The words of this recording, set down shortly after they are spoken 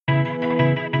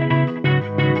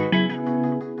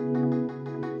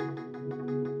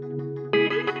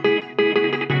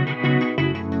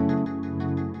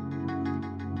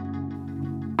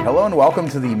Hello and welcome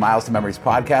to the Miles to Memories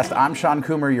podcast. I'm Sean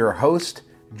Coomer, your host,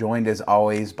 joined as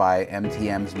always by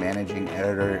MTM's managing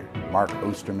editor, Mark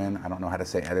Osterman. I don't know how to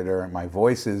say editor. My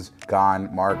voice is gone.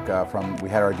 Mark, we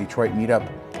had our Detroit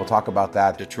meetup. We'll talk about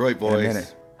that. Detroit voice. In a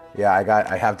minute. Yeah,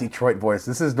 I have Detroit voice.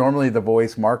 This is normally the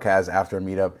voice Mark has after a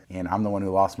meetup, and I'm the one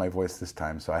who lost my voice this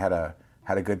time. So I had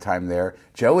a good time there.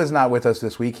 Joe is not with us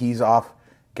this week. He's off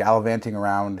gallivanting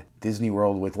around Disney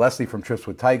World with Leslie from Trips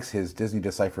with Tykes, his Disney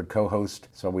Deciphered co-host.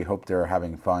 So we hope they're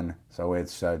having fun. So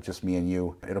it's just me and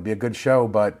you. It'll be a good show,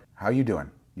 but how are you doing?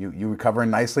 You recovering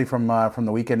nicely from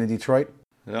the weekend in Detroit?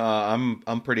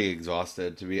 I'm pretty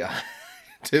exhausted, to be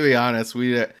honest.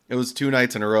 It was 2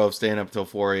 nights in a row of staying up till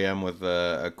 4 a.m. with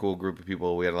a cool group of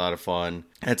people. We had a lot of fun.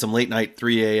 Had some late night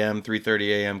 3 a.m., 3:30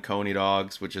 a.m. Coney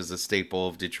dogs, which is a staple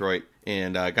of Detroit.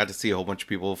 And I got to see a whole bunch of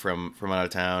people from out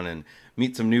of town and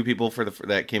meet some new people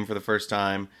that came for the first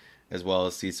time, as well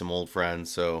as see some old friends.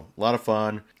 So a lot of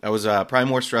fun. I was probably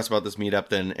more stressed about this meetup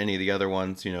than any of the other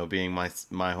ones, being my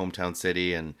hometown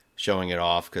city and showing it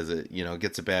off, because it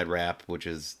gets a bad rap, which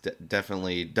is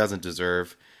definitely doesn't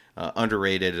deserve.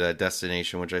 Underrated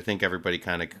destination, which I think everybody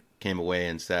kind of came away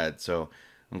and said. So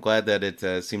I'm glad that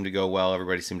it seemed to go well.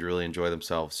 Everybody seemed to really enjoy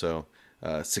themselves. So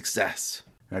success.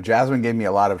 Now, Jasmine gave me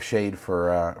a lot of shade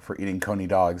for eating Coney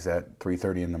dogs at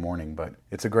 3:30 in the morning, but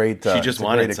it's a great. She just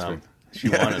wanted some. She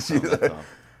wanted some. That's all.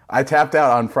 I tapped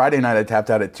out on Friday night. I tapped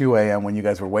out at 2 a.m. when you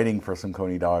guys were waiting for some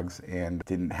Coney dogs and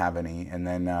didn't have any. And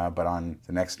then, but on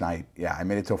the next night, I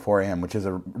made it till 4 a.m., which is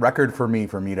a record for me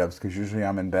for meetups, because usually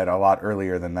I'm in bed a lot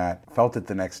earlier than that. Felt it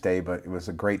the next day, but it was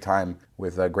a great time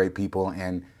with great people.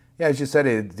 And yeah, as you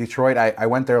said, Detroit, I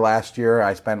went there last year.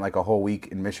 I spent like a whole week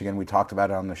in Michigan. We talked about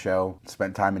it on the show.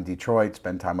 Spent time in Detroit,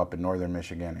 spent time up in northern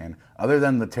Michigan. And other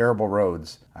than the terrible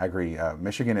roads, I agree.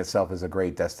 Michigan itself is a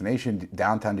great destination.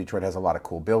 Downtown Detroit has a lot of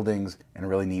cool buildings and a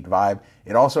really neat vibe.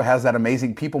 It also has that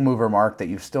amazing people mover, Mark, that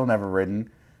you've still never ridden,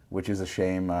 which is a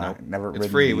shame. No, never it's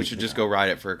free. We should just go ride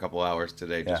it for a couple hours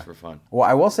today just for fun. Well,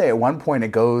 I will say at one point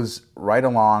it goes right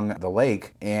along the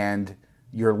lake, and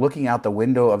you're looking out the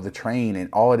window of the train, and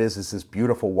all it is this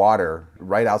beautiful water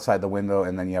right outside the window,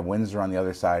 and then you have Windsor on the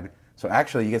other side. So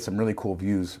actually, you get some really cool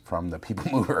views from the People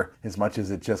Mover, as much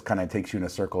as it just kind of takes you in a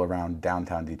circle around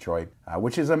downtown Detroit,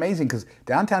 which is amazing because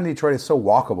downtown Detroit is so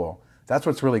walkable. That's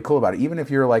what's really cool about it. Even if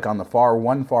you're like on the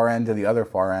one far end to the other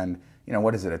far end,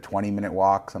 what is it, a 20-minute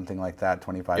walk, something like that,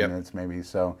 25 minutes maybe.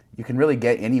 So you can really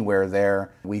get anywhere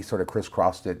there. We sort of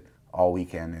crisscrossed it all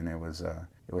weekend, and it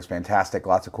was fantastic.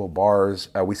 Lots of cool bars.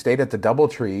 We stayed at the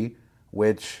DoubleTree,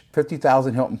 which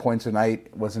 50,000 Hilton points a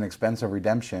night was an expensive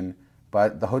redemption.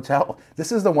 But the hotel,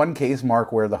 this is the one case,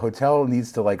 Mark, where the hotel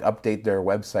needs to update their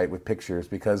website with pictures,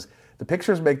 because the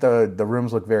pictures make the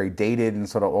rooms look very dated and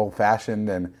sort of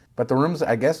old-fashioned. But the rooms,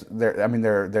 I guess,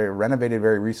 they're renovated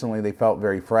very recently. They felt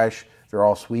very fresh. They're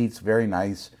all suites, very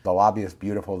nice. The lobby is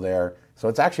beautiful there. So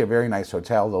it's actually a very nice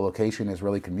hotel. The location is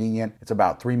really convenient. It's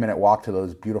about a 3-minute walk to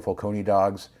those beautiful Coney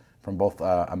dogs from both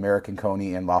American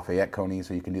Coney and Lafayette Coney.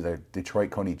 So you can do the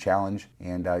Detroit Coney Challenge.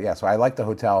 And so I like the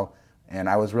hotel, and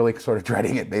I was really sort of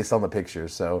dreading it based on the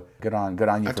pictures. So good on you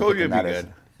I for told you picking it'd that.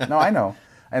 be good. No, I know.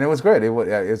 And it was good.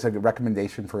 It's a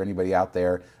recommendation for anybody out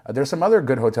there. There's some other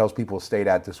good hotels people stayed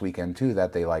at this weekend too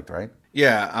that they liked, right?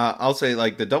 Yeah, I'll say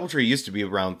the DoubleTree used to be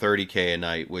around $30K a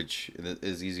night, which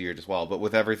is easier to swallow. But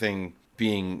with everything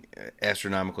being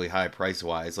astronomically high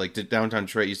price-wise, downtown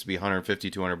Detroit used to be $150,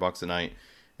 $200 a night,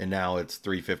 and now it's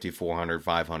 $350, $400,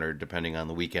 $500, depending on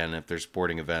the weekend if there's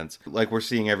sporting events. Like we're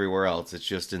seeing everywhere else, it's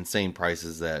just insane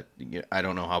prices that I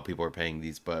don't know how people are paying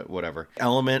these, but whatever.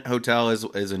 Element Hotel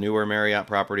is a newer Marriott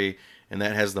property, and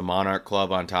that has the Monarch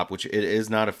Club on top, which it is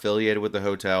not affiliated with the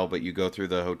hotel, but you go through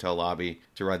the hotel lobby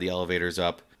to ride the elevators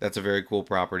up. That's a very cool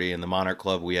property, and the Monarch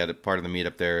Club, we had part of the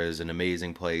meetup there, is an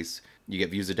amazing place. You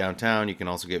get views of downtown. You can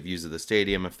also get views of the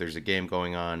stadium if there's a game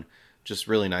going on. Just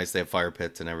really nice. They have fire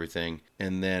pits and everything.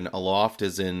 And then Aloft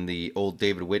is in the old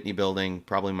David Whitney building,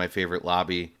 probably my favorite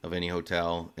lobby of any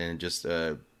hotel. And just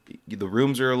the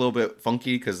rooms are a little bit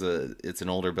funky because it's an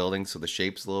older building, so the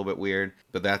shape's a little bit weird.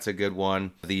 But that's a good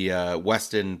one. The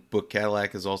Westin Book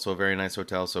Cadillac is also a very nice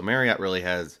hotel. So Marriott really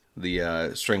has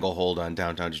the stranglehold on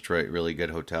downtown Detroit, really good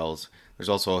hotels. There's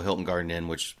also a Hilton Garden Inn,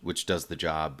 which does the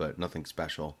job, but nothing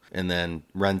special. And then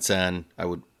Rensen, I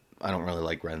don't really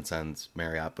like Rensen's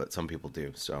Marriott, but some people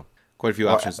do. So quite a few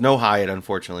options. No Hyatt,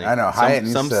 unfortunately. I know Hyatt.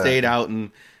 Some stayed out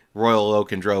in Royal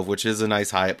Oak and Drove, which is a nice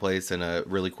Hyatt place and a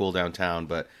really cool downtown,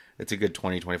 but it's a good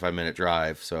 20-25 minute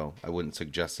drive. So I wouldn't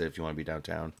suggest it if you want to be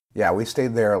downtown. Yeah, we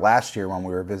stayed there last year when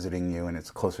we were visiting you, and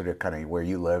it's closer to kind of where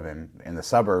you live in the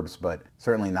suburbs, but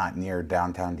certainly not near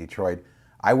downtown Detroit.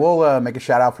 I will make a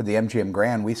shout out for the MGM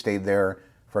Grand. We stayed there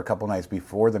for a couple nights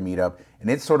before the meetup, and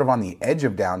it's sort of on the edge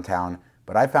of downtown,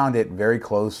 but I found it very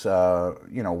close,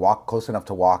 walk close enough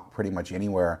to walk pretty much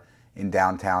anywhere in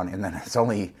downtown, and then it's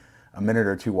only a minute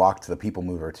or two walk to the People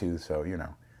Mover too, so,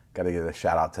 got to give a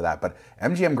shout out to that. But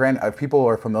MGM Grand, if people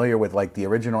are familiar with like the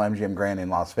original MGM Grand in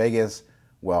Las Vegas,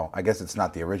 well, I guess it's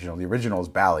not the original. The original is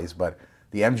Bally's, but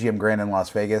the MGM Grand in Las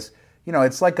Vegas,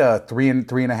 it's like a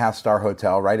 3.5 star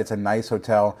hotel, right? It's a nice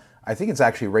hotel. I think it's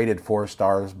actually rated 4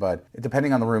 stars, but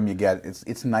depending on the room you get,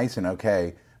 it's nice and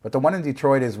okay. But the one in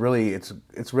Detroit is really,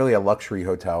 it's really a luxury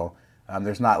hotel.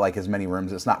 There's not like as many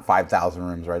rooms. It's not 5,000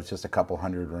 rooms, right? It's just a couple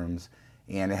hundred rooms.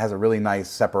 And it has a really nice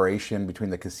separation between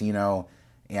the casino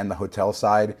and the hotel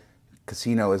side.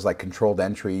 Casino is like controlled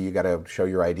entry. You got to show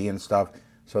your ID and stuff.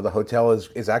 So the hotel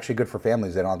is actually good for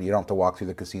families. You don't have to walk through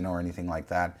the casino or anything like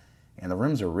that. And the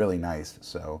rooms are really nice.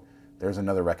 So there's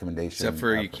another recommendation. Except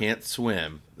for you can't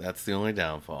swim. That's the only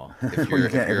downfall. If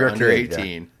you're under kid,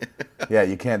 18. Yeah. Yeah,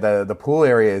 you can't. The pool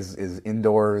area is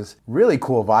indoors. Really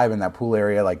cool vibe in that pool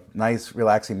area. Like nice,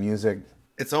 relaxing music.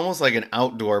 It's almost like an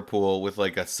outdoor pool with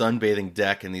like a sunbathing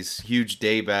deck and these huge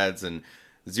day beds and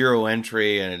zero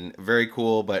entry and very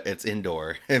cool, but it's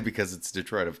indoor because it's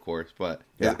Detroit, of course. But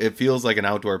yeah, it feels like an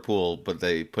outdoor pool, but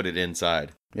they put it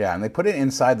inside. Yeah, and they put it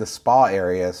inside the spa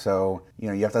area, so you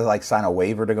have to like sign a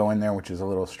waiver to go in there, which is a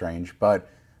little strange. But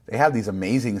they have these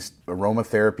amazing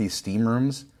aromatherapy steam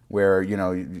rooms where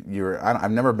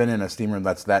I've never been in a steam room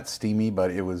that's that steamy,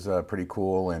 but it was pretty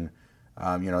cool. And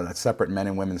that's separate men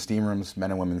and women's steam rooms,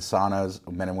 men and women's saunas,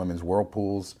 men and women's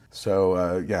whirlpools.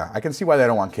 So I can see why they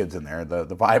don't want kids in there. The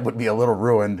vibe would be a little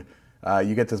ruined.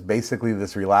 You get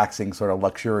this relaxing, sort of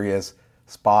luxurious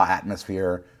spa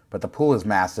atmosphere, but the pool is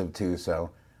massive too.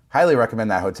 So highly recommend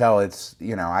that hotel. It's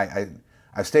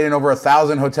I've stayed in over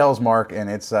 1,000 hotels, Mark, and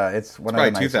it's one of the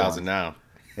probably nice 2,000 ones. now.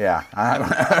 Yeah,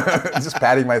 I'm just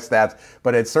padding my stats,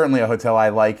 but it's certainly a hotel I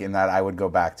like and that I would go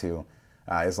back to.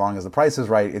 As long as the price is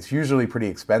right. It's usually pretty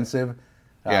expensive.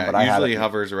 Yeah, but it usually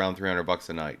hovers around $300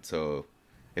 a night. So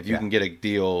if you can get a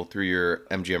deal through your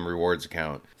MGM Rewards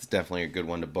account, it's definitely a good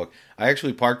one to book. I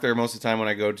actually park there most of the time when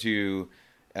I go to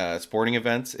sporting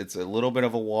events. It's a little bit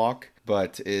of a walk,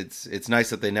 but it's nice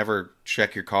that they never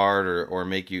check your card or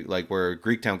make you, like where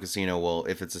Greektown Casino will,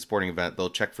 if it's a sporting event, they'll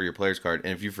check for your player's card.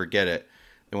 And if you forget it,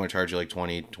 they want to charge you like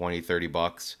 $20,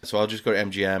 $30. So I'll just go to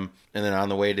MGM, and then on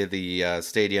the way to the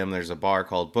stadium, there's a bar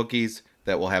called Bookies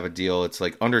that will have a deal. It's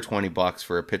like under $20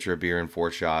 for a pitcher of beer and 4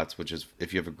 shots, which is,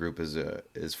 if you have a group,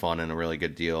 is fun and a really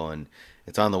good deal. And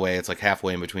it's on the way. It's like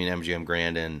halfway in between MGM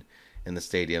Grand and the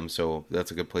stadium, so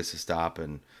that's a good place to stop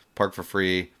and park for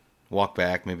free, walk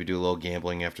back, maybe do a little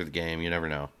gambling after the game. You never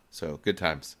know. So good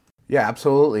times. Yeah,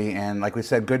 absolutely. And like we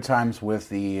said, good times with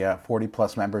the 40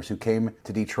 plus members who came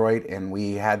to Detroit, and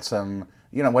we had some,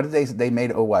 what did they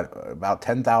made about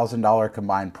 $10,000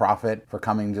 combined profit for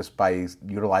coming just by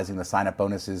utilizing the sign up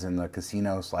bonuses in the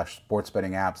casino/sports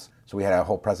betting apps. So we had a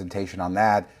whole presentation on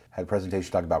that. Had a presentation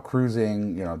talking about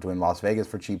cruising, doing Las Vegas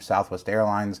for cheap, Southwest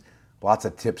Airlines. Lots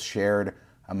of tips shared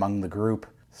among the group.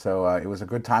 So it was a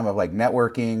good time of like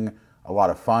networking, a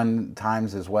lot of fun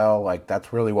times as well. Like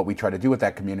that's really what we try to do with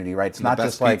that community, right? It's not just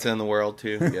just like pizza in the world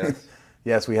too. Yes.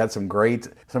 Yes, we had some great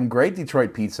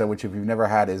Detroit pizza, which if you've never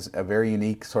had is a very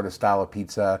unique sort of style of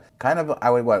pizza. Kind of,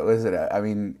 what is it? I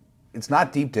mean, it's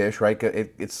not deep dish, right?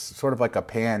 It's sort of like a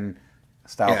pan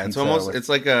style pizza. Yeah, it's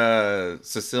like a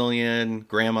Sicilian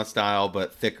grandma style,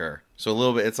 but thicker. So a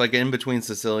little bit, it's like in between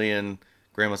Sicilian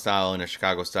grandma style and a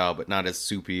Chicago style, but not as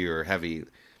soupy or heavy,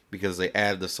 because they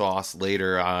add the sauce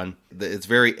later on. It's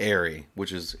very airy,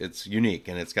 it's unique,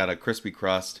 and it's got a crispy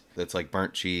crust that's like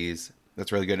burnt cheese.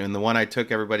 That's really good. And the one I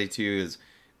took everybody to is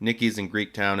Nicky's in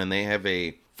Greektown, and they have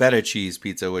a feta cheese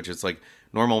pizza, which is like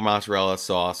normal mozzarella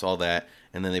sauce, all that,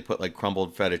 and then they put like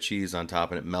crumbled feta cheese on top,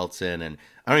 and it melts in. And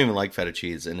I don't even like feta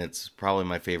cheese, and it's probably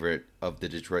my favorite of the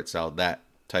Detroit style, that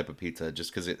type of pizza,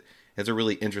 just because it has a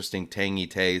really interesting tangy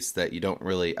taste that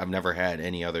I've never had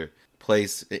any other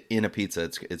place in a pizza.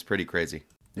 It's pretty crazy.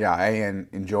 Yeah, I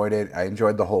enjoyed it. I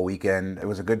enjoyed the whole weekend. It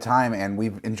was a good time, and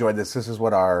we've enjoyed this. This is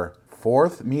what our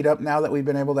 4th meetup now that we've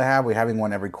been able to have. We're having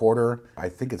one every quarter. I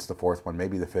think it's the 4th one,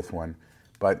 maybe the 5th one.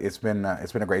 But it's been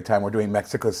a great time. We're doing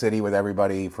Mexico City with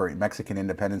everybody for Mexican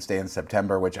Independence Day in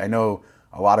September, which I know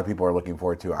a lot of people are looking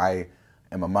forward to. I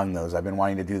am among those. I've been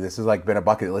wanting to do this. This has like been a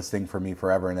bucket list thing for me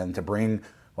forever, and then to bring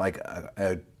like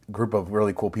a group of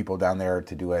really cool people down there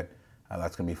to do it,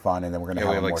 that's gonna be fun. And then we're gonna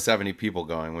we have like 70 people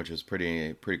going, which is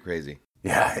pretty crazy.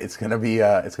 Yeah, it's gonna be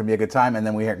a good time. And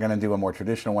then we are gonna do a more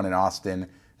traditional one in Austin.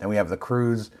 Then we have the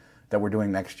cruise that we're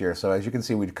doing next year. So as you can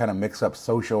see, we kind of mix up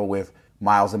social with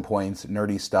miles and points,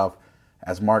 nerdy stuff.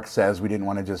 As Mark says, we didn't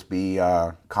want to just be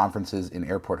conferences in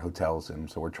airport hotels, and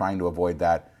so we're trying to avoid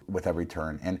that with every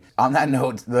turn. And on that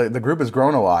note, the group has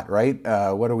grown a lot, right?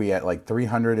 What are we at, like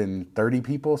 330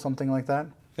 people, something like that?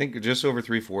 I think just over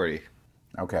 340.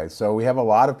 Okay, so we have a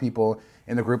lot of people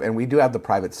in the group, and we do have the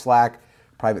private Slack,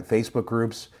 private Facebook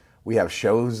groups. We have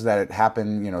shows that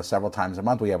happen, several times a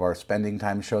month. We have our spending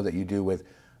time show that you do with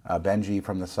Benji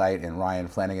from the site and Ryan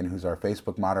Flanagan, who's our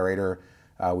Facebook moderator.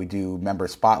 We do member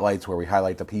spotlights where we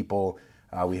highlight the people.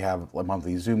 We have a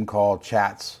monthly Zoom call,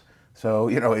 chats. So,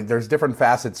 there's different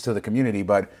facets to the community,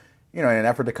 but, in an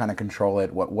effort to kind of control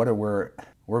it, we're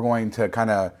going to kind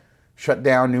of shut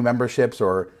down new memberships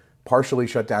or partially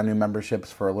shut down new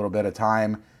memberships for a little bit of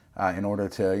time in order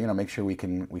to, make sure we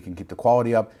can keep the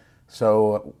quality up.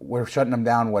 So we're shutting them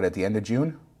down, at the end of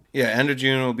June? Yeah, end of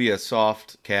June will be a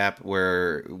soft cap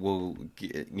where we'll,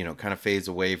 kind of phase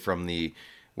away from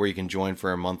where you can join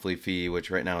for a monthly fee, which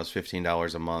right now is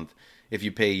 $15 a month. If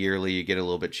you pay yearly, you get a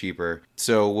little bit cheaper.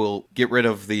 So we'll get rid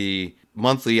of the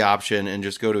monthly option and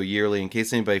just go to a yearly in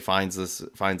case anybody finds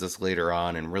us later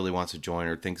on and really wants to join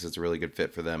or thinks it's a really good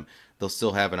fit for them. They'll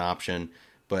still have an option,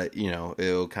 but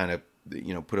it'll kind of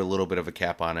put a little bit of a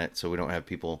cap on it so we don't have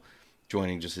people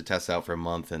joining just to test out for a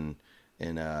month and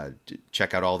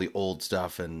check out all the old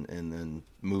stuff and then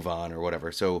move on or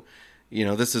whatever. So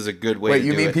this is a good way to do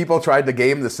it. Wait, you mean people tried to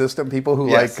game the system? People who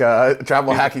Yes.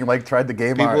 travel hacking tried to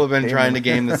game People have been trying to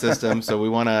game the system, so we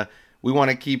want to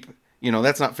keep,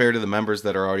 that's not fair to the members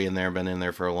that are already in there, been in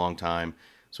there for a long time.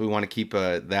 So we want to keep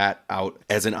that out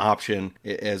as an option,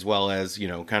 as well as,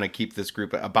 kind of keep this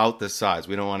group about this size.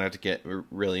 We don't want it to get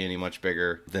really any much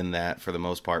bigger than that for the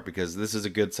most part, because this is a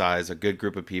good size, a good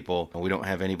group of people. We don't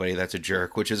have anybody that's a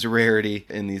jerk, which is a rarity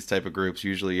in these type of groups.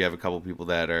 Usually you have a couple people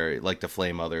that are like to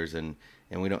flame others, and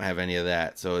we don't have any of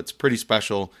that. So it's pretty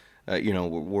special.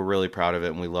 We're really proud of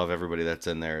it, and we love everybody that's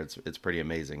in there. It's pretty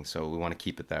amazing. So we want to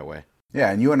keep it that way. Yeah,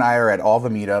 and you and I are at all the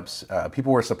meetups.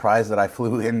 People were surprised that I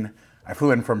flew in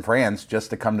from France just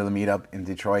to come to the meetup in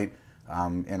Detroit,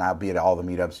 and I'll be at all the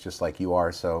meetups just like you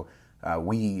are. So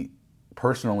we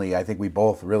personally, I think we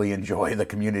both really enjoy the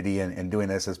community and doing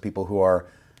this as people who are,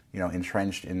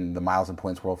 entrenched in the miles and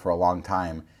points world for a long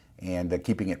time and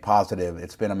keeping it positive.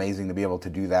 It's been amazing to be able to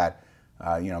do that.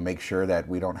 Make sure that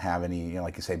we don't have any,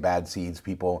 like you say, bad seeds.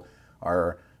 People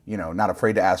are, not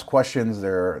afraid to ask questions.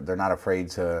 They're not afraid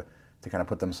to kind of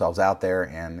put themselves out there,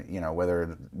 and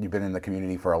whether you've been in the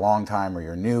community for a long time or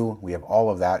you're new, we have all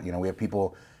of that. We have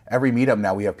people every meetup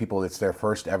now. We have people, it's their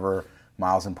first ever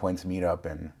miles and points meetup,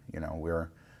 and we're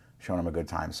showing them a good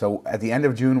time. So at the end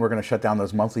of June, we're going to shut down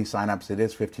those monthly signups. It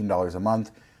is $15 a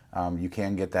month. You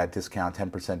can get that discount,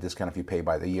 10% discount if you pay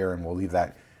by the year, and we'll leave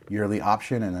that yearly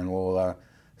option, and then we'll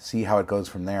see how it goes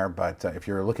from there. But if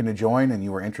you're looking to join and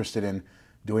you were interested in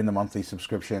doing the monthly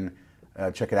subscription,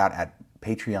 check it out at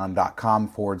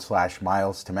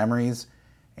patreon.com/miles to memories.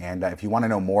 And if you want to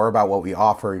know more about what we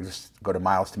offer, just go to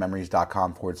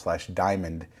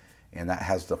milestomemories.com/diamond, and that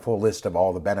has the full list of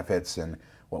all the benefits and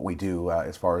what we do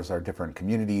as far as our different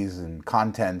communities and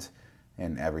content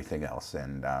and everything else.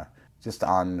 And just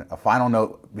on a final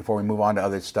note, before we move on to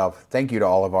other stuff, thank you to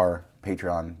all of our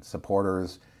Patreon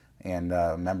supporters and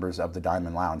members of the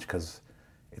Diamond Lounge, because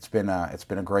it's been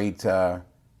a great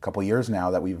couple years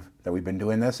now that we've been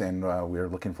doing this, and we're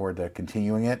looking forward to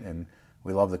continuing it, and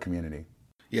we love the community.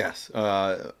 Yes,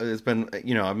 it's been,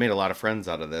 I've made a lot of friends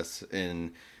out of this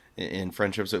in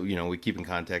friendships that we keep in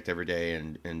contact every day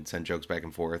and send jokes back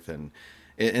and forth, and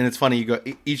it's funny,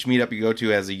 each meetup you go to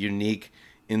has a unique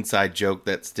inside joke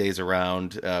that stays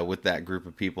around with that group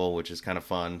of people, which is kind of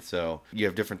fun. So you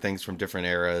have different things from different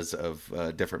eras of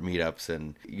different meetups,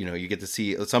 and you get to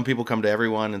see some people come to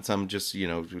everyone, and some just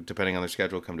depending on their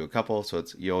schedule come to a couple. So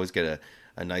you always get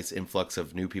a nice influx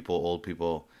of new people, old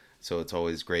people. So it's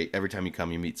always great. Every time you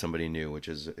come, you meet somebody new, which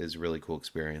is a really cool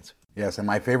experience. Yes, and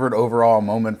my favorite overall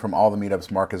moment from all the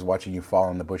meetups, Mark, is watching you fall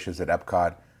in the bushes at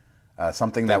Epcot.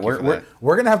 Something that we're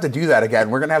going to have to do that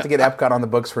again. We're going to have to get Epcot on the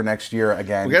books for next year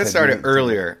again. We got to start it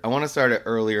earlier. I want to start it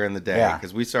earlier in the day,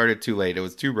 because we started too late. It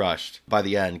was too rushed by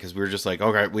the end, because we were just like,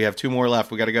 okay, we have 2 more left.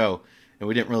 We got to go. And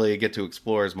we didn't really get to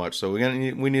explore as much. So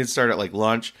we need to start at like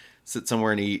lunch, sit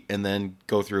somewhere and eat, and then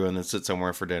go through and then sit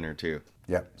somewhere for dinner too.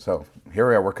 Yep. So here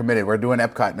we are. We're committed. We're doing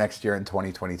Epcot next year in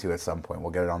 2022 at some point. We'll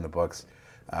get it on the books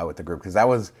with the group, because that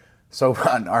was so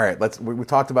fun. All right. We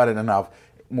talked about it enough.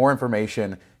 More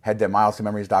information, head to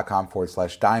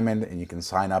milestomemories.com/diamond, and you can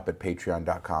sign up at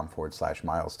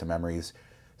patreon.com/milestomemories.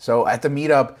 So at the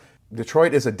meetup,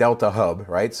 Detroit is a Delta hub,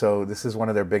 right? So this is one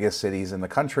of their biggest cities in the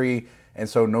country. And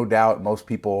so no doubt most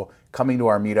people coming to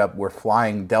our meetup, we're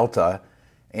flying Delta.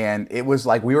 And it was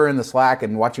like we were in the Slack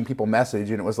and watching people message,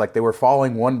 and it was like they were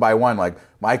falling one by one. Like,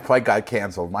 my flight got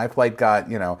canceled. My flight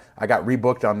got, I got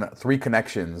rebooked on 3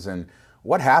 connections. And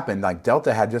what happened? Like,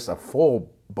 Delta had just a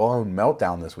full-blown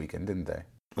meltdown this weekend, didn't they?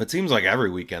 It seems like every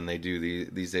weekend they do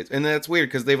these days. And that's weird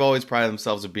because they've always prided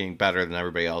themselves of being better than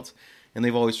everybody else. And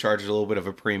they've always charged a little bit of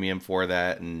a premium for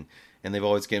that. And they've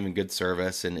always given good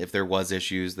service. And if there was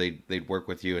issues, they'd work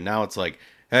with you. And now it's like,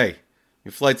 hey,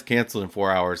 your flight's canceled in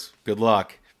 4 hours. Good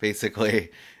luck,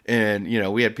 basically. And,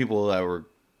 we had people that were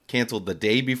canceled the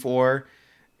day before.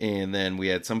 And then we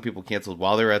had some people canceled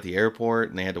while they were at the airport.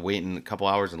 And they had to wait in a couple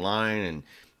hours in line and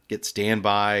get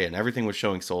standby. And everything was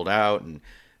showing sold out. And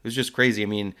it was just crazy. I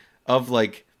mean, of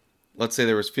like, let's say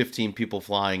there was 15 people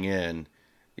flying in.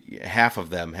 Half of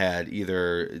them had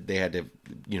either they had to,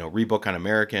 rebook on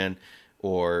American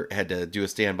or had to do a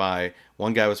standby.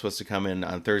 One guy was supposed to come in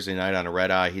on Thursday night on a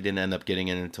red eye. He didn't end up getting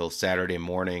in until Saturday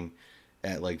morning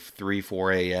at like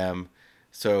 4 a.m.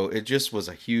 So it just was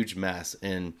a huge mess.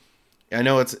 And I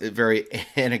know it's very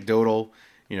anecdotal.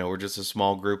 We're just a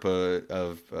small group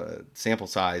of sample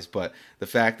size, but the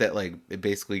fact that like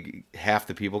basically half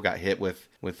the people got hit with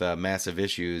massive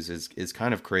issues is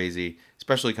kind of crazy,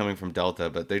 especially coming from Delta.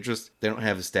 But they don't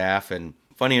have the staff. And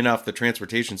funny enough, the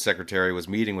transportation secretary was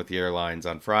meeting with the airlines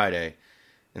on Friday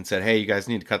and said, "Hey, you guys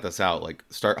need to cut this out. Like,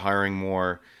 start hiring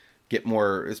more, get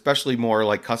more, especially more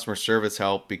like customer service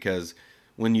help, because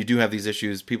when you do have these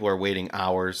issues, people are waiting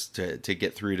hours to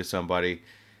get through to somebody."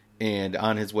 And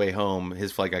on his way home,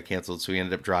 his flight got canceled, so he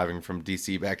ended up driving from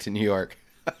D.C. back to New York.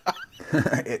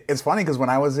 It's funny because when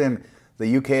I was in the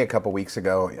U.K. a couple weeks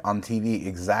ago on TV,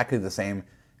 exactly the same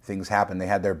things happened. They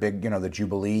had their big, the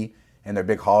Jubilee and their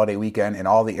big holiday weekend, and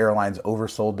all the airlines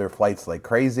oversold their flights like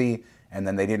crazy, and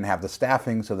then they didn't have the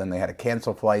staffing, so then they had to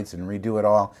cancel flights and redo it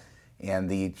all. And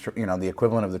the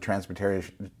equivalent of the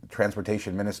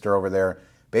transportation minister over there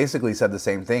basically said the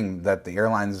same thing, that the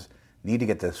airlines need to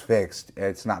get this fixed.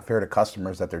 It's not fair to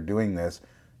customers that they're doing this.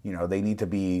 They need to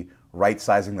be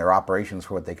right-sizing their operations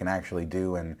for what they can actually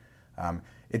do. And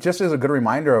it just is a good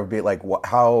reminder of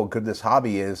how good this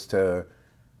hobby is to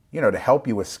help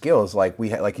you with skills. Like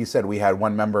you said, we had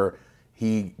one member,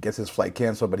 he gets his flight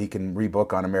canceled, but he can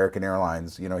rebook on American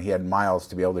Airlines. He had miles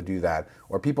to be able to do that.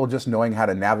 Or people just knowing how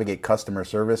to navigate customer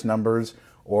service numbers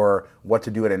or what to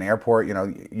do at an airport.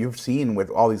 You've seen with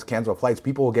all these canceled flights,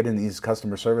 people will get in these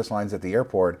customer service lines at the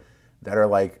airport that are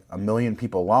like 1 million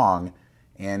people long.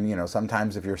 And,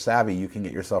 sometimes if you're savvy, you can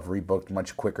get yourself rebooked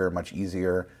much quicker, much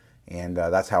easier. And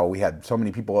that's how we had so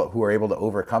many people who were able to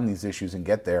overcome these issues and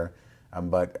get there.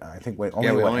 But I think we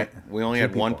only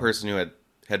had one person who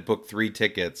had booked 3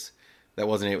 tickets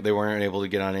that they weren't able to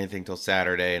get on anything till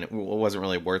Saturday, and it wasn't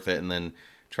really worth it. And then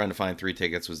trying to find 3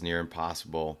 tickets was near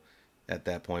impossible at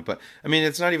that point. But I mean,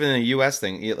 it's not even a U.S.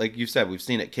 thing. Like you said, we've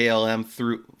seen it. KLM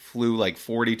flew like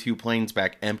 42 planes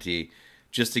back empty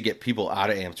just to get people out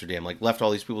of Amsterdam. Like, left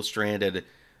all these people stranded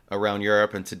around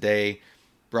Europe. And today,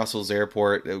 Brussels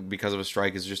airport, because of a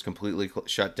strike, is just completely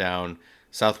shut down.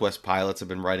 Southwest pilots have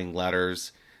been writing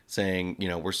letters saying,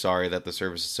 we're sorry that the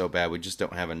service is so bad. We just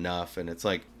don't have enough. And it's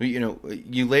like,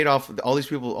 you laid off all these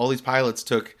people. All these pilots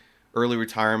took early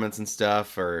retirements and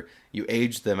stuff, or you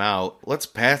aged them out. Let's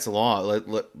pass a law.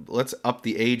 Let's up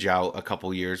the age out a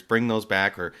couple years, bring those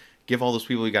back, or give all those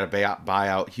people you got to buy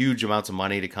out huge amounts of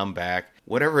money to come back,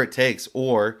 whatever it takes,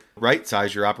 or right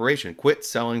size your operation. Quit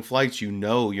selling flights you're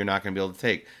not going to be able to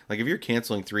take. Like, if you're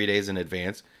canceling 3 days in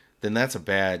advance, then that's a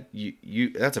bad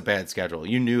that's a bad schedule.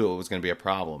 You knew it was going to be a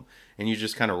problem, and you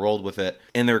just kind of rolled with it.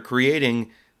 And they're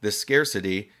creating this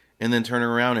scarcity and then turning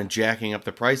around and jacking up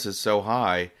the prices so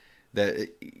high that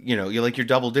you're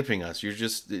double dipping us. You're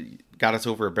just got us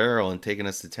over a barrel and taking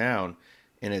us to town,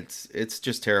 and it's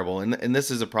just terrible. And this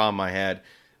is a problem I had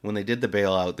when they did the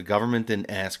bailout. The government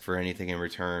didn't ask for anything in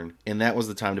return, and that was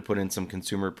the time to put in some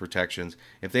consumer protections.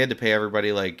 If they had to pay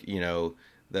everybody like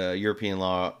the European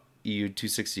law EU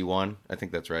 261, I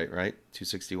think that's right?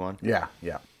 261. Yeah.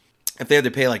 If they had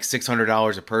to pay like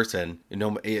 $600 a person,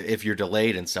 if you're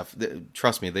delayed and stuff,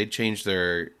 trust me, they'd change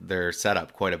their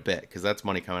setup quite a bit, because that's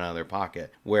money coming out of their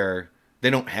pocket, where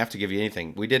they don't have to give you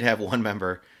anything. We did have one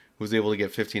member who was able to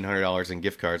get $1,500 in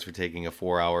gift cards for taking a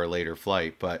 4-hour later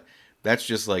flight, but that's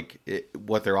just like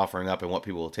what they're offering up and what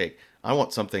people will take. I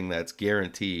want something that's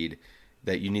guaranteed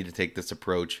that you need to take this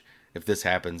approach. If this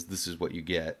happens, this is what you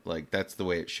get. Like, that's the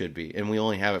way it should be. And we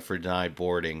only have it for denied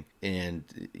boarding, and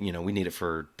we need it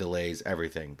for delays,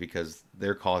 everything, because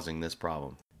they're causing this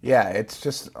problem. Yeah, it's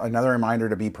just another reminder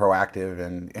to be proactive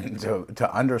and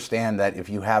to understand that if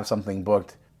you have something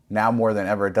booked, now more than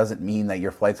ever, it doesn't mean that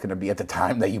your flight's going to be at the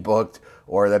time that you booked,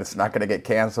 or that it's not going to get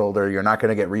canceled, or you're not going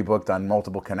to get rebooked on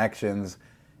multiple connections.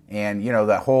 And,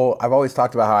 I've always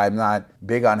talked about how I'm not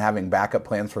big on having backup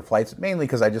plans for flights, mainly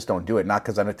because I just don't do it, not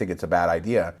because I don't think it's a bad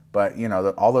idea. But,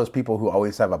 all those people who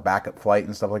always have a backup flight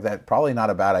and stuff like that, probably not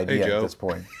a bad idea at this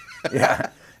point. Yeah.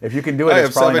 If you can do it,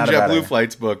 it's probably not a bad idea. I have 7 JetBlue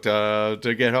flights booked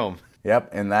to get home.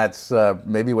 Yep, and that's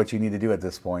maybe what you need to do at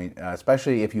this point,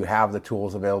 especially if you have the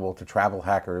tools available to travel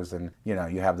hackers and,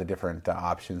 you have the different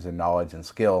options and knowledge and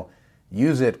skill.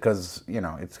 Use it because,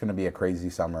 it's going to be a crazy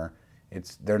summer.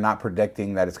 They're not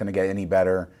predicting that it's going to get any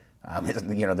better.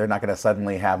 They're not going to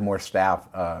suddenly have more staff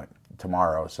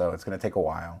tomorrow, so it's going to take a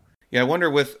while. Yeah, I wonder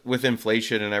with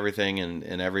inflation and everything and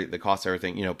the cost of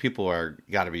everything, people are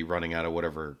got to be running out of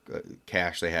whatever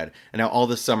cash they had. And now all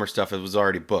this summer stuff was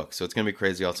already booked, so it's going to be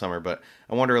crazy all summer. But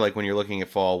I wonder, like, when you're looking at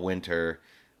fall, winter,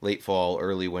 late fall,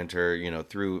 early winter,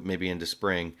 through maybe into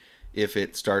spring, if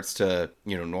it starts to,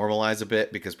 normalize a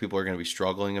bit because people are going to be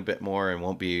struggling a bit more and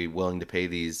won't be willing to pay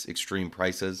these extreme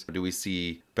prices. Do we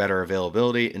see better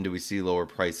availability and do we see lower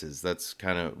prices? That's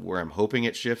kind of where I'm hoping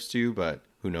it shifts to, but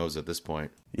who knows at this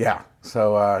point. Yeah.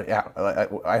 So,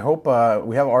 I hope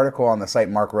we have an article on the site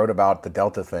Mark wrote about the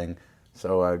Delta thing.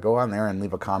 So go on there and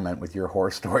leave a comment with your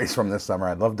horror stories from this summer.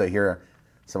 I'd love to hear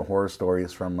some horror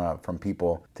stories from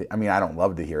people. I don't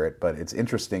love to hear it, but it's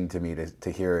interesting to me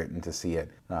to hear it and to see it.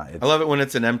 I love it when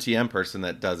it's an MTM person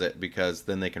that does it because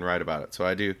then they can write about it. So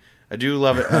I do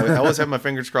love it. I always have my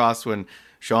fingers crossed when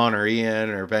Sean or Ian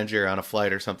or Benji are on a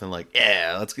flight or something like,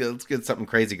 yeah, let's get something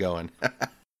crazy going.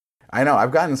 I know.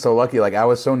 I've gotten so lucky. Like, I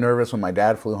was so nervous when my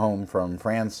dad flew home from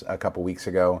France a couple weeks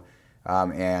ago,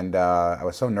 and I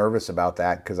was so nervous about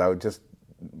that because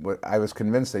I was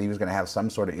convinced that he was going to have some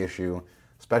sort of issue,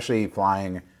 especially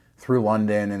flying through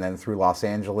London and then through Los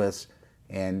Angeles,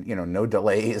 and no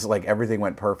delays. Like, everything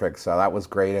went perfect, so that was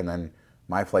great. And then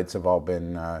my flights have all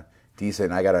been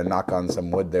decent. I got to knock on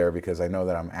some wood there because I know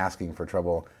that I'm asking for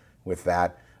trouble with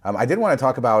that. I did want to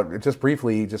talk about, just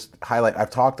briefly, just highlight,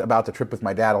 I've talked about the trip with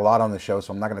my dad a lot on the show,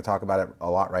 so I'm not going to talk about it a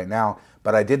lot right now,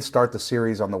 but I did start the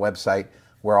series on the website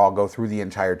where I'll go through the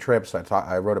entire trip. So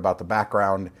I wrote about the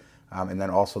background and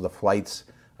then also the flights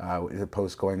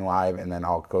post going live, and then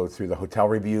I'll go through the hotel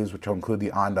reviews, which will include the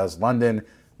Andaz London,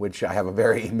 which I have a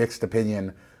very mixed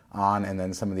opinion on, and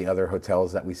then some of the other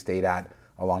hotels that we stayed at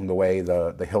along the way,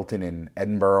 the Hilton in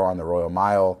Edinburgh on the Royal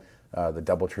Mile, the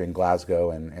Doubletree in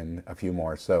Glasgow, and a few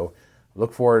more. So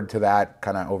look forward to that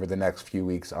kind of over the next few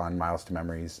weeks on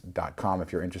milestomemories.com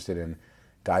if you're interested in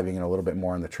diving in a little bit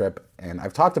more on the trip. And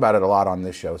I've talked about it a lot on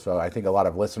this show, so I think a lot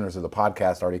of listeners of the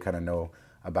podcast already kind of know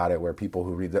about it, where people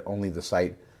who read only the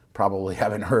site probably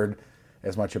haven't heard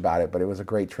as much about it. But it was a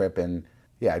great trip, and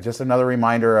yeah, just another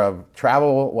reminder of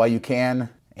travel while you can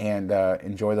and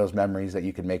enjoy those memories that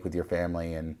you can make with your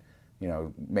family, and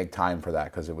make time for that,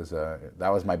 because that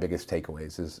was my biggest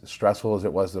takeaways. As stressful as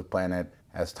it was to plan it,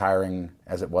 as tiring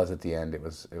as it was at the end, it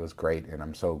was great, and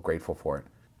I'm so grateful for it.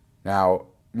 Now,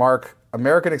 Mark,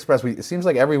 American Express, it seems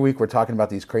like every week we're talking about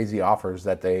these crazy offers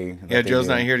that they Joe's do.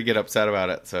 Not here to get upset about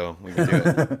it, so we can do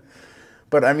it.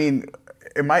 But I mean,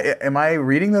 am I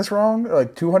reading this wrong?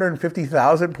 Like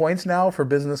 250,000 points now for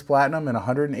Business Platinum and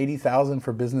 180,000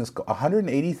 for Business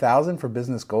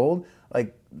Gold?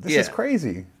 Like, this is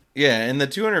crazy. Yeah, and the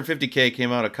 250K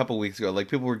came out a couple weeks ago. Like,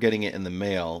 people were getting it in the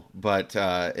mail, but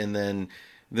and then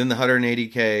the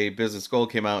 180K Business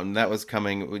Gold came out, and that was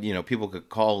coming. People could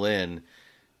call in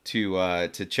to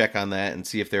check on that and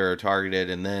see if they were targeted,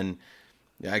 and then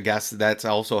I guess that's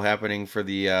also happening for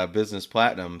the Business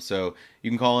Platinum. So you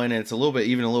can call in, and it's a little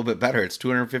bit better. It's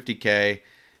 250K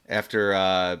after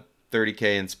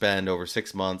 30K in spend over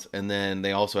 6 months, and then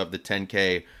they also have the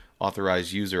 10K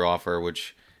authorized user offer,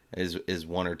 which is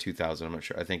 1 or 2,000. I'm not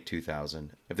sure. I think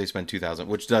 2,000 if they spend 2,000,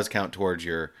 which does count towards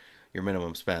your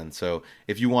minimum spend. So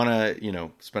if you want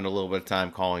to, spend a little bit of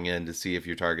time calling in to see if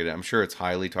you're targeted, I'm sure it's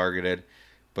highly targeted,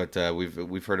 but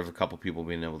we've heard of a couple people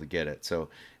being able to get it. So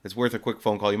it's worth a quick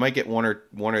phone call. You might get one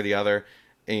or the other.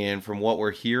 And from what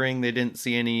we're hearing, they didn't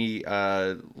see any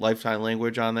lifetime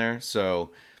language on there.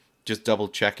 So just double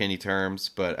check any terms.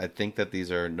 But I think that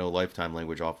these are no lifetime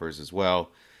language offers as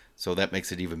well. So that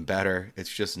makes it even better.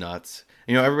 It's just nuts.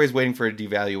 Everybody's waiting for a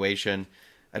devaluation.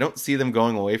 I don't see them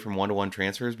going away from one-to-one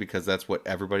transfers because that's what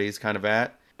everybody's kind of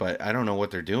at. But I don't know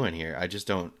what they're doing here. I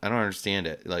don't understand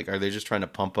it. Like, are they just trying to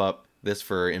pump up this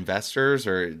for investors,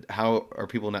 or how are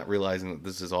people not realizing that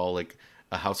this is all like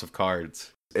a house of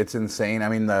cards? It's insane. I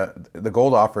mean, the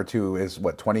gold offer too is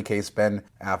what, 20K spend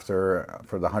for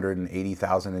the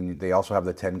 180,000, and they also have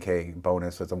the 10K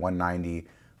bonus. That's a 190.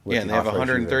 Yeah, and they have a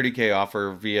 130K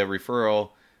offer via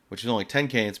referral which is only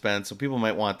 10K in spend. So people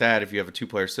might want that if you have a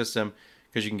 2-player system,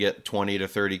 because you can get 20 to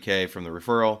 30K from the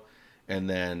referral, and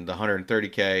then the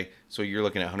 130K. So you're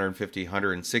looking at 150,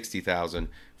 160,000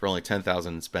 for only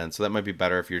 10,000 in spend. So that might be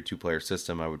better if you're a 2-player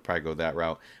system. I would probably go that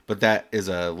route. But that is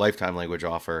a lifetime language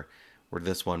offer, where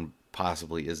this one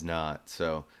possibly is not.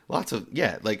 So lots of,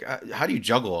 like, how do you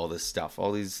juggle all this stuff,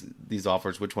 all these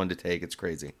offers, which one to take? It's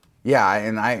crazy. Yeah,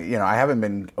 and I haven't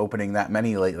been opening that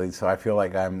many lately, so I feel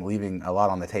like I'm leaving a lot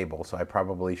on the table. So I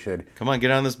probably should. Come on, get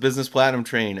on this business platinum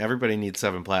train. Everybody needs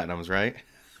 7 platinums, right?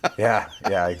 Yeah,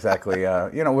 exactly.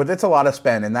 It's a lot of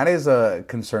spend, and that is a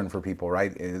concern for people,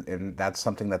 right? And that's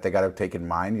something that they got to take in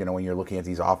mind, when you're looking at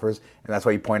these offers. And that's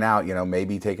why you point out,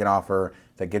 maybe take an offer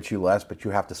that gets you less, but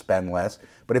you have to spend less.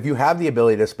 But if you have the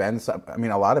ability to spend,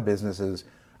 a lot of businesses,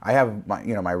 I have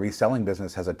my reselling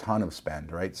business has a ton of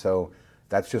spend, right? So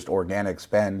that's just organic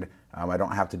spend. I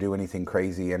don't have to do anything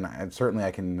crazy, and certainly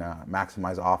I can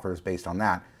maximize offers based on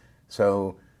that.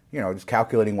 So, just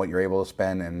calculating what you're able to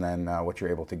spend and then what you're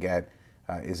able to get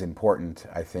is important,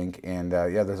 I think. And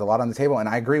there's a lot on the table. And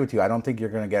I agree with you. I don't think you're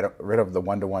going to get rid of the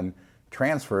one-to-one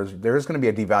transfers. There is going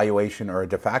to be a devaluation, or a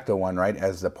de facto one, right,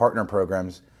 as the partner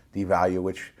programs devalue,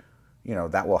 which,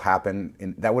 that will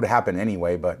happen. That would happen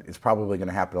anyway, but it's probably going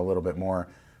to happen a little bit more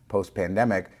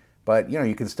post-pandemic. But,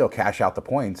 you can still cash out the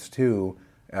points too.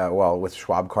 With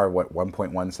Schwab card,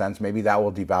 1.1 cents? Maybe that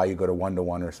will devalue, go to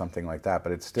 1-to-1 or something like that.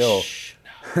 But it's still,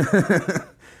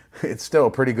 it's still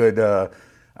a pretty good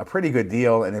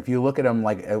deal. And if you look at them,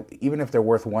 like, even if they're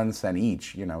worth 1 cent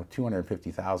each,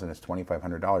 250,000 is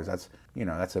 $2,500.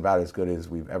 That's about as good as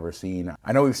we've ever seen.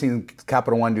 I know we've seen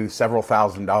Capital One do several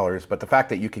 $1,000s, but the fact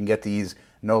that you can get these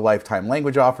no lifetime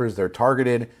language offers, they're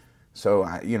targeted. So,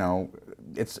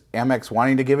 it's Amex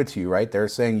wanting to give it to you, right? They're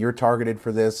saying you're targeted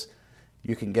for this.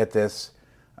 You can get this.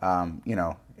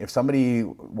 If somebody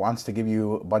wants to give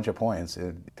you a bunch of points,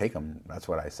 take them. That's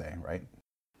what I say, right?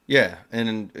 Yeah,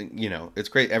 and it's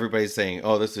great. Everybody's saying,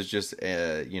 "Oh, this is just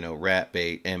rat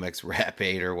bait, Amex rat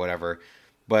bait, or whatever."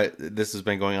 But this has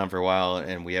been going on for a while,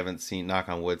 and we haven't seen, knock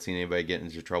on wood, seen anybody get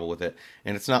into trouble with it.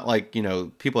 And it's not like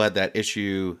people had that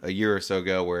issue a year or so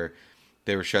ago where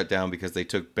they were shut down because they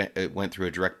went through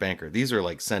a direct banker. These are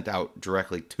like sent out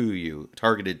directly to you,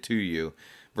 targeted to you,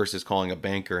 versus calling a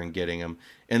banker and getting them.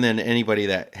 And then anybody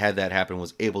that had that happen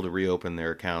was able to reopen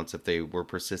their accounts if they were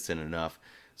persistent enough.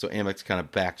 So Amex kind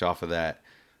of backed off of that.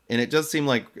 And it does seem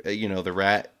like, the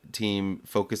rat team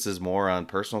focuses more on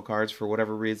personal cards for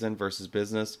whatever reason versus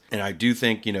business. And I do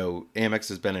think, Amex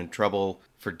has been in trouble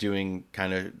for doing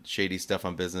kind of shady stuff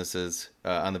on businesses,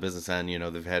 on the business end.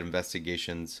 They've had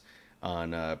investigations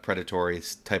on predatory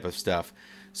type of stuff.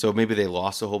 So maybe they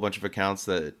lost a whole bunch of accounts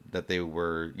that they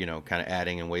were, kind of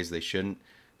adding in ways they shouldn't.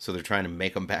 So they're trying to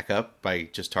make them back up by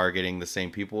just targeting the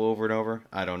same people over and over.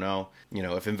 I don't know.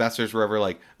 If investors were ever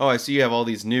like, oh, I see you have all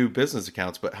these new business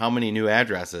accounts, but how many new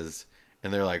addresses?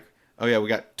 And they're like, oh yeah, we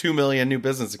got 2 million new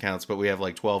business accounts, but we have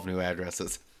like 12 new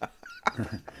addresses.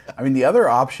 The other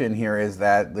option here is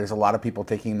that there's a lot of people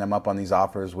taking them up on these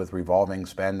offers with revolving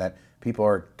spend, that people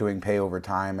are doing pay over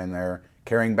time and they're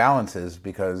carrying balances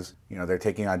because, they're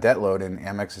taking on debt load, and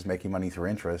Amex is making money through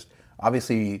interest.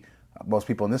 Obviously, most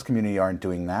people in this community aren't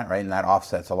doing that, right? And that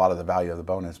offsets a lot of the value of the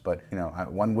bonus. But, I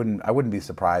wouldn't be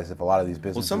surprised if a lot of these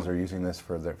businesses are using this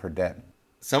for debt.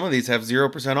 Some of these have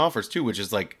 0% offers too, which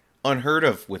is like unheard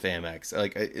of with Amex.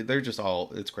 Like, they're just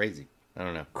it's crazy. I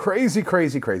don't know. Crazy.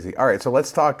 All right, so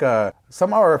let's talk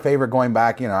some of our favorite going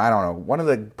back, I don't know. One of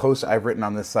the posts I've written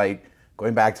on this site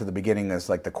going back to the beginning is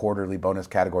like the quarterly bonus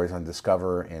categories on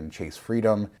Discover and Chase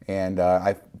Freedom. And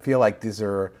I feel like these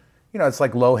are, it's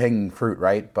like low-hanging fruit,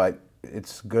 right? But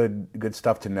it's good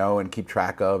stuff to know and keep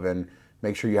track of, and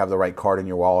make sure you have the right card in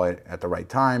your wallet at the right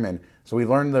time. And so we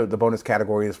learned the bonus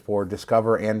categories for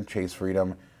Discover and Chase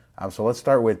Freedom. So let's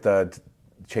start with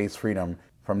Chase Freedom.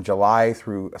 From July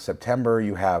through September,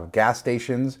 you have gas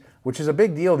stations, which is a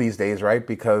big deal these days, right?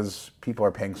 Because people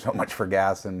are paying so much for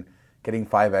gas, and getting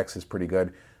 5X is pretty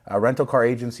good. Rental car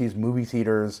agencies, movie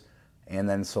theaters, and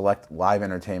then select live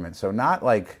entertainment. So not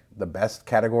like the best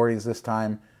categories this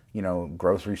time,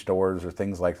 grocery stores or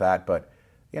things like that. But,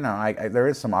 there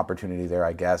is some opportunity there,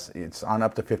 I guess. It's on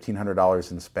up to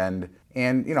 $1,500 in spend.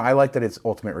 And, I like that it's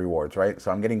ultimate rewards, right?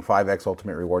 So I'm getting 5X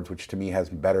ultimate rewards, which to me has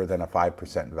better than a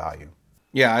 5% value.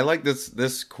 Yeah, I like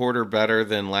this quarter better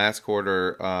than last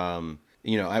quarter.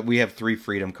 We have 3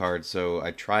 Freedom cards, so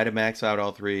I try to max out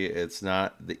all 3. It's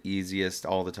not the easiest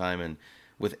all the time. And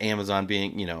with Amazon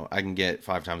being, I can get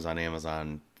 5 times on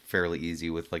Amazon fairly easy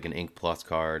with like an Ink Plus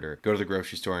card, or go to the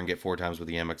grocery store and get 4 times with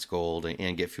the Amex Gold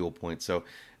and get fuel points. So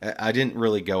I didn't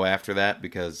really go after that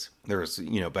because there's,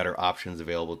 better options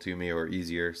available to me or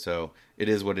easier. So it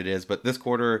is what it is. But this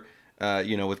quarter,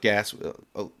 with gas,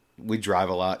 we drive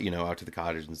a lot, out to the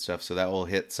cottage and stuff. So that will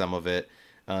hit some of it.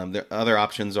 The other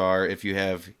options are if you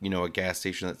have, a gas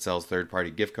station that sells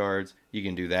third-party gift cards, you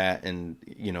can do that. And,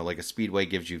 like a Speedway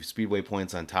gives you Speedway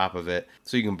points on top of it.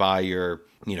 So you can buy your,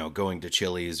 going to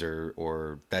Chili's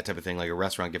or that type of thing, like a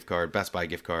restaurant gift card, Best Buy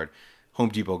gift card, Home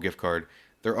Depot gift card.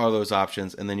 There are those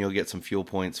options, and then you'll get some fuel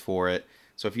points for it.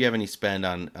 So if you have any spend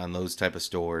on those type of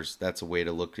stores, that's a way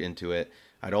to look into it.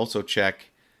 I'd also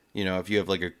check, if you have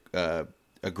like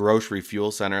a grocery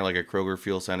fuel center, like a Kroger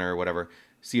fuel center or whatever,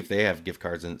 see if they have gift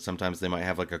cards, and sometimes they might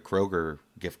have like a Kroger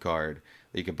gift card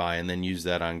that you could buy and then use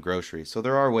that on groceries. So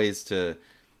there are ways to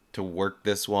work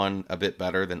this one a bit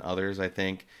better than others, I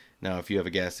think. Now, if you have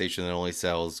a gas station that only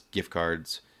sells gift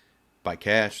cards by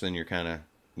cash, then you're kind of,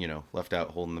 left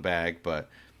out holding the bag. But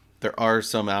there are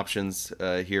some options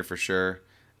here for sure.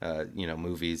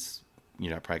 Movies,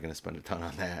 you're not probably going to spend a ton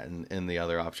on that and the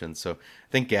other options. So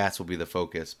I think gas will be the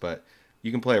focus, but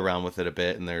you can play around with it a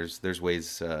bit, and there's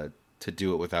ways to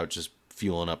do it without just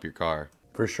fueling up your car.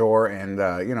 For sure. And,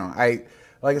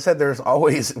 like I said, there's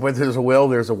always, where there's a will,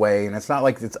 there's a way. And it's not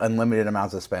like it's unlimited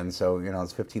amounts to spend. So,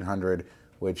 it's $1,500,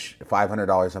 which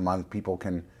 $500 a month, people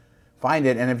can find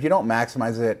it. And if you don't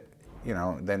maximize it,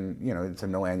 then, it's a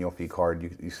no annual fee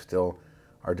card. You still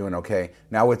are doing okay.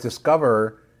 Now with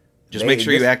Discover, just make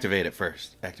sure you activate it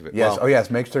first. Yes. Yes.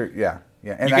 Make sure. Yeah.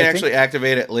 Yeah. And you can actually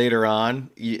activate it later on,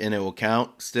 and it will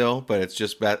count still, but it's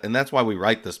just bad. And that's why we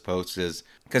write this post, is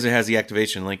because it has the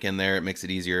activation link in there. It makes it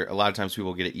easier. A lot of times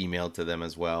people get it emailed to them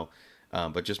as well.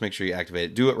 But just make sure you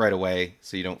activate it. Do it right away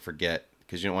so you don't forget,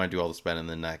 because you don't want to do all the spend and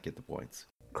then not get the points.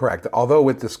 Correct. Although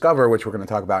with Discover, which we're going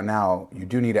to talk about now, you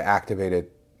do need to activate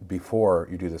it before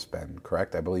you do the spend,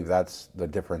 correct? I believe that's the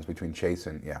difference between Chase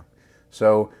and, yeah.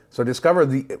 So Discover,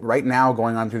 right now,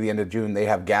 going on through the end of June, they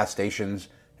have gas stations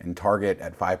and Target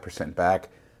at 5% back,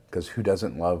 because who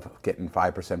doesn't love getting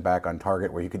 5% back on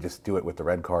Target, where you could just do it with the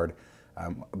red card.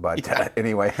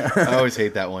 Anyway. I always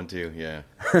hate that one too, yeah.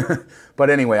 But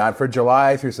anyway, for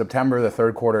July through September, the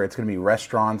third quarter, it's going to be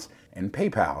restaurants and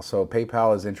PayPal. So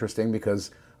PayPal is interesting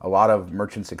because a lot of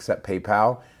merchants accept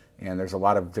PayPal, and there's a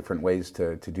lot of different ways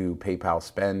to do PayPal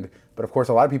spend. But of course,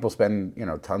 a lot of people spend,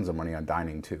 tons of money on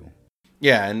dining too.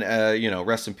 Yeah, and,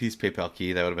 rest in peace, PayPal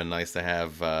Key. That would have been nice to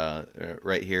have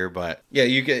right here. But, yeah,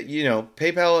 you get,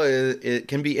 PayPal, it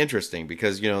can be interesting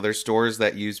because, there's stores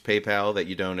that use PayPal that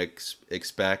you don't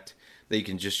expect, that you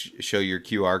can just show your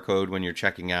QR code when you're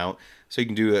checking out. So you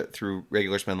can do it through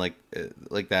regular spend like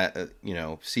that.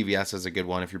 CVS is a good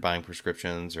one if you're buying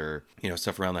prescriptions or,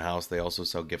 stuff around the house. They also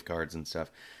sell gift cards and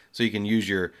stuff. So you can use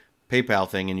your PayPal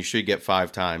thing, and you should get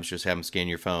 5 times. Just have them scan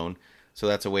your phone. So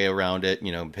that's a way around it,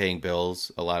 paying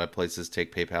bills. A lot of places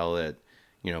take PayPal that,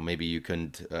 maybe you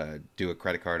couldn't do a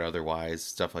credit card otherwise,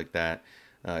 stuff like that.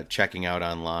 Checking out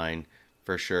online,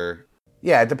 for sure.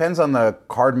 Yeah, it depends on the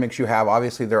card mix you have.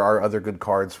 Obviously, there are other good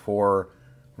cards for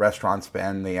restaurant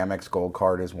spend. The Amex Gold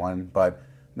card is one, but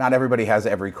not everybody has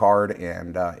every card.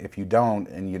 And if you don't,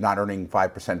 and you're not earning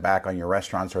 5% back on your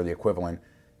restaurants or the equivalent,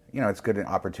 it's a good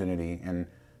opportunity. And,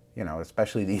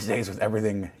 especially these days with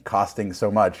everything costing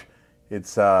so much,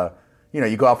 it's,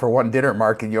 you go out for one dinner,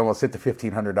 Mark, and you almost hit the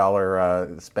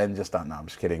 $1,500 spend just on, no, I'm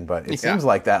just kidding. But it seems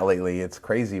like that lately. It's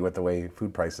crazy with the way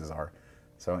food prices are.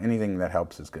 So anything that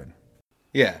helps is good.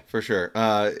 Yeah, for sure.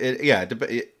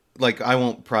 I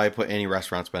won't probably put any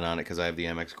restaurant spend on it because I have the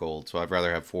Amex Gold. So I'd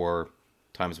rather have 4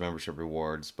 times membership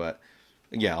rewards. But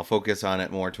yeah, I'll focus on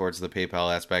it more towards the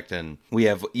PayPal aspect. And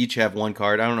we each have one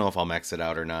card. I don't know if I'll max it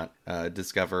out or not.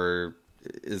 Discover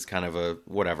is kind of a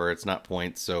whatever. It's not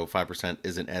points, so 5%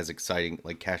 isn't as exciting.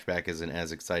 Like cashback isn't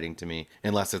as exciting to me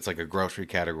unless it's like a grocery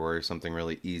category or something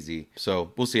really easy.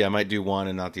 So we'll see. I might do one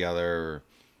and not the other, or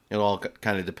it'll all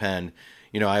kind of depend.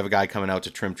 I have a guy coming out to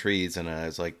trim trees, and I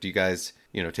was like, do you guys,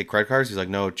 take credit cards? He's like,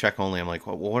 no, check only. I'm like,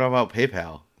 well, what about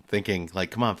PayPal? Thinking like,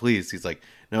 come on, please. He's like,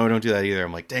 no, don't do that either.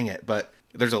 I'm like, dang it. But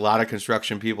there's a lot of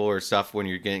construction people or stuff when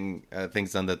you're getting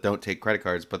things done that don't take credit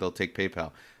cards, but they'll take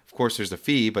PayPal. Of course, there's a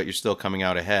fee, but you're still coming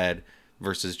out ahead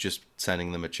versus just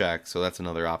sending them a check. So that's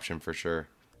another option for sure.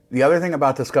 The other thing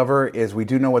about Discover is we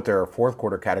do know what their fourth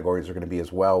quarter categories are going to be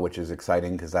as well, which is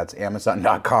exciting because that's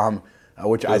Amazon.com,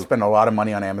 which I spend a lot of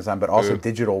money on Amazon, but also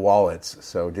digital wallets.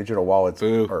 So digital wallets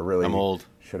are really... I'm old.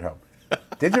 Should help.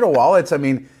 Digital wallets,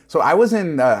 so I was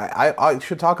in... I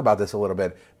should talk about this a little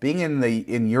bit. Being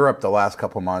in Europe the last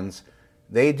couple months,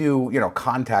 they do,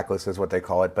 contactless is what they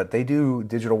call it, but they do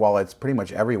digital wallets pretty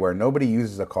much everywhere. Nobody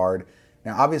uses a card.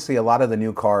 Now, obviously, a lot of the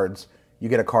new cards, you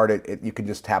get a card, you can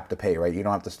just tap to pay, right? You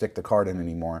don't have to stick the card in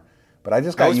anymore. But I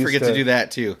just got I always used forget to do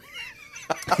that too.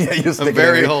 Yeah, you stick I'm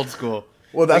very old school.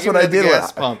 Well, that's what I did.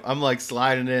 Gas pump. I'm like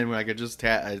sliding in when I could just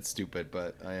tap. It's stupid,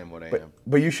 but I am what I am.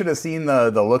 But you should have seen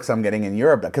the looks I'm getting in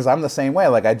Europe, because I'm the same way.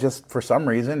 Like, I just, for some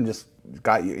reason, just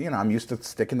got, I'm used to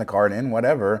sticking the card in,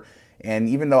 whatever. And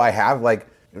even though I have like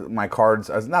my cards,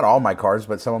 not all my cards,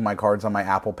 but some of my cards on my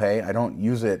Apple Pay, I don't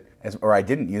use it I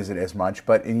didn't use it as much.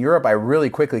 But in Europe, I really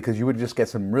quickly, because you would just get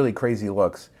some really crazy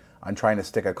looks on trying to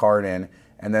stick a card in,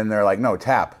 and then they're like, no,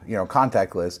 tap,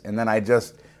 contactless. And then I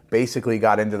just basically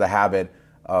got into the habit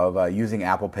of using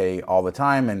Apple Pay all the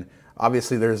time. And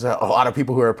obviously there's a lot of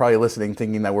people who are probably listening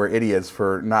thinking that we're idiots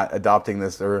for not adopting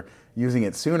this or using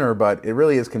it sooner, but it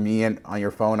really is convenient on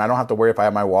your phone. I don't have to worry if I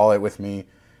have my wallet with me.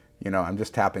 I'm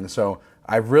just tapping. So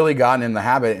I've really gotten in the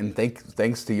habit, and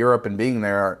thanks to Europe and being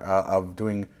there, of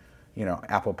doing,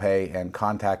 Apple Pay and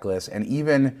contactless. And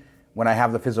even when I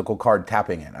have the physical card,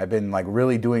 tapping it. I've been like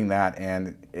really doing that,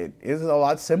 and it is a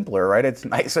lot simpler, right? It's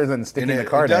nicer than sticking the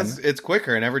card in. It's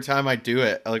quicker, and every time I do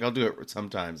it, like I'll do it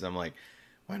sometimes, I'm like,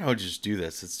 why don't I just do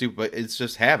this? It's stupid, but it's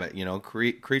just habit,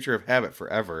 creature of habit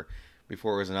forever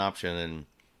before it was an option, and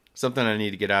something I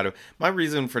need to get out of. My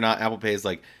reason for not Apple Pay is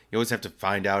like, you always have to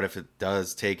find out if it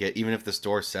does take it, even if the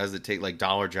store says it take, like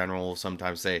Dollar General will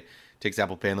sometimes say takes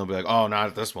Apple Pay, and they'll be like, oh, not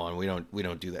at this one. We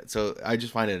don't do that. So I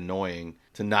just find it annoying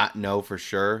to not know for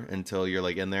sure until you're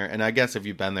like in there. And I guess if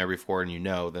you've been there before and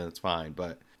then it's fine.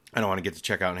 But I don't want to get to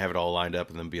checkout and have it all lined up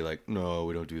and then be like, no,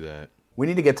 we don't do that. We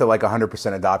need to get to like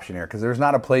 100% adoption here, because there's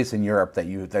not a place in Europe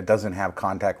that doesn't have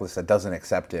contactless, that doesn't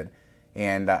accept it.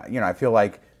 And, I feel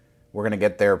like we're going to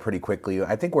get there pretty quickly.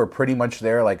 I think we're pretty much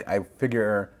there. Like, I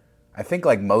think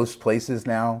like most places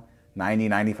now,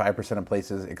 95% of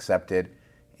places accept it.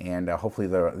 And hopefully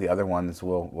the other ones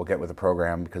will get with the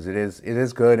program, because it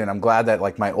is good. And I'm glad that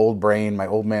like my old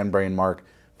man brain, Mark,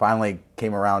 finally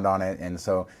came around on it. And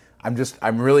so I'm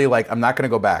really like, I'm not going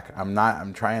to go back.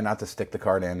 I'm trying not to stick the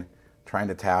card in, trying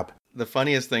to tap. The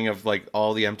funniest thing of like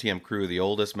all the MTM crew, the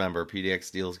oldest member, PDX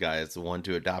Steels guy, is the one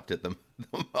to adopt it the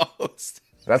most.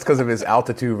 That's because of his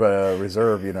altitude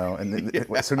reserve, and yeah.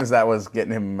 As soon as that was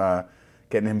getting him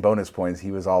bonus points,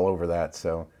 he was all over that.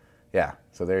 So, yeah.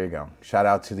 So there you go. Shout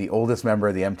out to the oldest member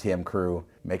of the MTM crew,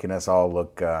 making us all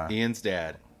look... Ian's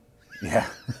dad. Yeah.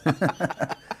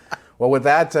 Well, with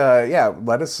that,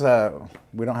 let us...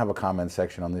 we don't have a comment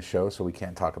section on this show, so we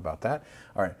can't talk about that.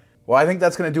 All right. Well, I think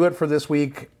that's going to do it for this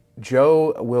week.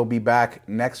 Joe will be back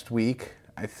next week.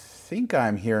 I think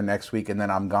I'm here next week, and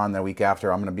then I'm gone the week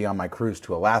after. I'm going to be on my cruise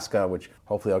to Alaska, which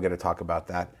hopefully I'll get to talk about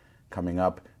that coming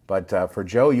up. But for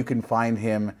Joe, you can find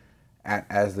him at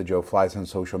As the Joe Flies on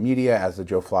social media,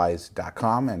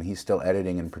 asthejoflies.com, and he's still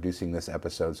editing and producing this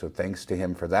episode, so thanks to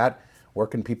him for that. Where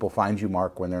can people find you,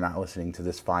 Mark, when they're not listening to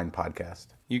this fine podcast?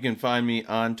 You can find me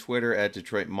on Twitter at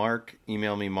Detroit Mark.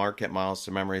 Email me,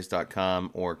 mark@milestomemories.com,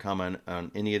 or comment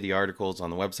on any of the articles on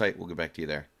the website. We'll get back to you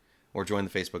there. Or join the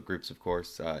Facebook groups, of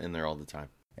course, in there all the time.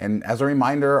 And as a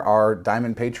reminder, our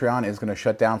Diamond Patreon is going to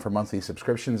shut down for monthly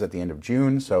subscriptions at the end of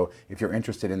June. So if you're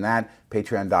interested in that,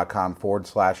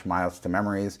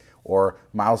 patreon.com/miles-to-memories or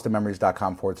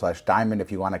miles-to-memories.com/diamond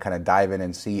if you want to kind of dive in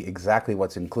and see exactly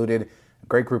what's included. A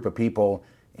great group of people,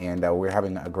 and we're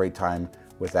having a great time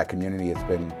with that community. It's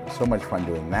been so much fun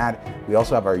doing that. We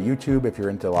also have our YouTube if you're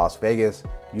into Las Vegas,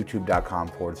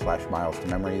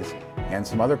 youtube.com/miles-to-memories, and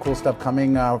some other cool stuff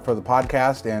coming for the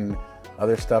podcast and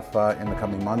other stuff in the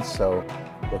coming months, so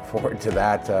look forward to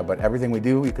that. But everything we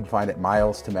do, you can find at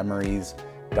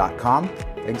miles-to-memories.com.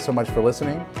 Thanks so much for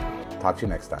listening. Talk to you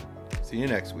next time. See you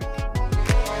next week.